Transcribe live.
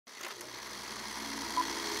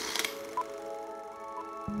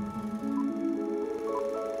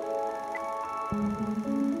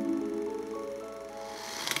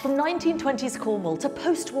From 1920s Cornwall to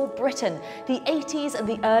post-war Britain, the 80s and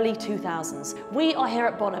the early 2000s, we are here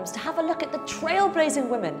at Bonhams to have a look at the trailblazing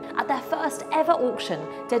women at their first ever auction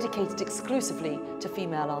dedicated exclusively to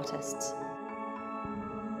female artists.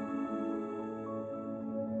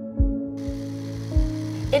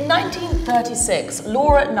 In 1936,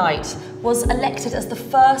 Laura Knight was elected as the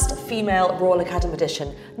first female Royal Academy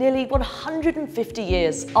edition, nearly 150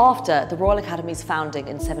 years after the Royal Academy's founding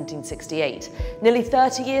in 1768. Nearly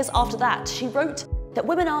 30 years after that, she wrote that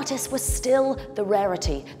women artists were still the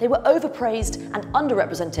rarity. They were overpraised and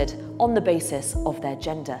underrepresented on the basis of their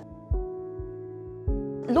gender.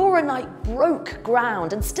 Laura Knight broke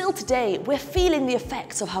ground, and still today we're feeling the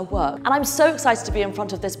effects of her work. And I'm so excited to be in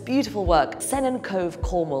front of this beautiful work, Sennen Cove,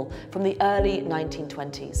 Cornwall, from the early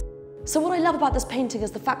 1920s. So what I love about this painting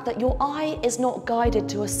is the fact that your eye is not guided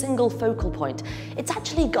to a single focal point. It's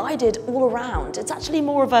actually guided all around. It's actually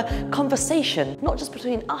more of a conversation, not just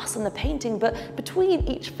between us and the painting, but between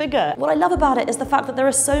each figure. What I love about it is the fact that there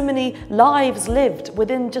are so many lives lived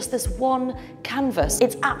within just this one canvas.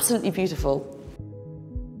 It's absolutely beautiful.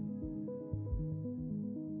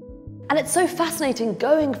 And it's so fascinating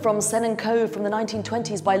going from Sennen Cove from the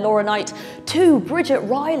 1920s by Laura Knight to Bridget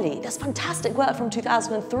Riley, this fantastic work from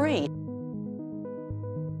 2003.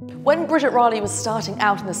 When Bridget Riley was starting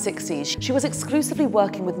out in the 60s, she was exclusively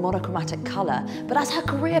working with monochromatic colour, but as her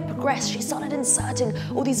career progressed, she started inserting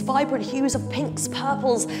all these vibrant hues of pinks,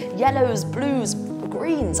 purples, yellows, blues,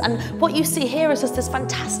 greens, and what you see here is just this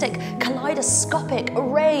fantastic kaleidoscopic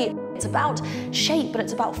array. It's about shape, but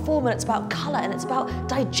it's about form, and it's about colour, and it's about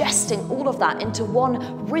digesting all of that into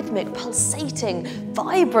one rhythmic, pulsating,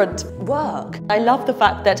 vibrant work. I love the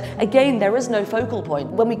fact that, again, there is no focal point.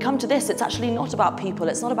 When we come to this, it's actually not about people,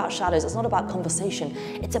 it's not about shadows, it's not about conversation,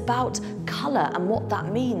 it's about colour and what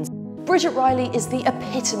that means. Bridget Riley is the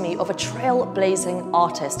epitome of a trailblazing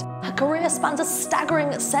artist. Her career spans a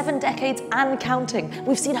staggering 7 decades and counting.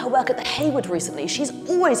 We've seen her work at the Hayward recently. She's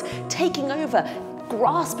always taking over,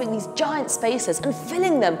 grasping these giant spaces and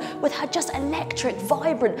filling them with her just electric,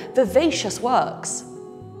 vibrant, vivacious works.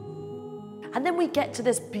 And then we get to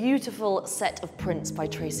this beautiful set of prints by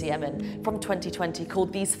Tracey Emin from 2020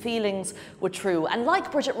 called These Feelings Were True. And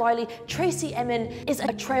like Bridget Riley, Tracey Emin is a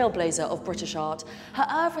trailblazer of British art. Her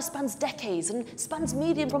oeuvre spans decades and spans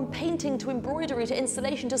medium from painting to embroidery to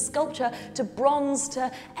installation to sculpture to bronze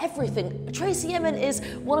to everything. Tracey Emin is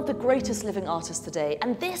one of the greatest living artists today.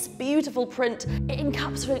 And this beautiful print, it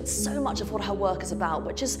encapsulates so much of what her work is about,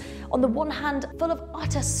 which is on the one hand full of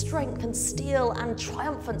utter strength and steel and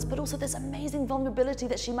triumphance, but also this amazing vulnerability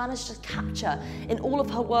that she managed to capture in all of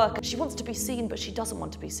her work. She wants to be seen, but she doesn't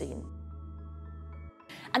want to be seen.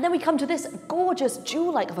 And then we come to this gorgeous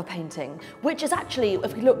jewel-like of a painting, which is actually,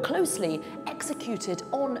 if we look closely, executed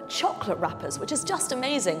on chocolate wrappers, which is just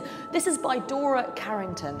amazing. This is by Dora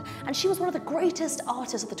Carrington, and she was one of the greatest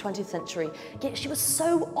artists of the 20th century, yet she was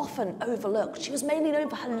so often overlooked. She was mainly known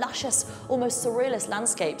for her luscious, almost surrealist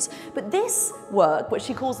landscapes. But this work, which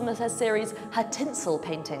she calls in her series her tinsel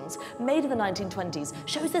paintings, made in the 1920s,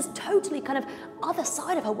 shows this totally kind of other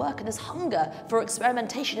side of her work and this hunger for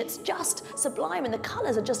experimentation. It's just sublime, and the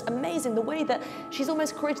colours are just amazing, the way that she's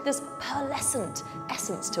almost created this pearlescent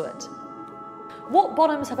essence to it. What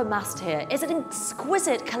Bonhams have amassed here is an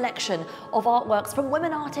exquisite collection of artworks from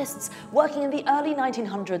women artists working in the early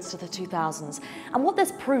 1900s to the 2000s. And what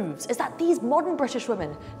this proves is that these modern British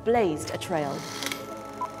women blazed a trail.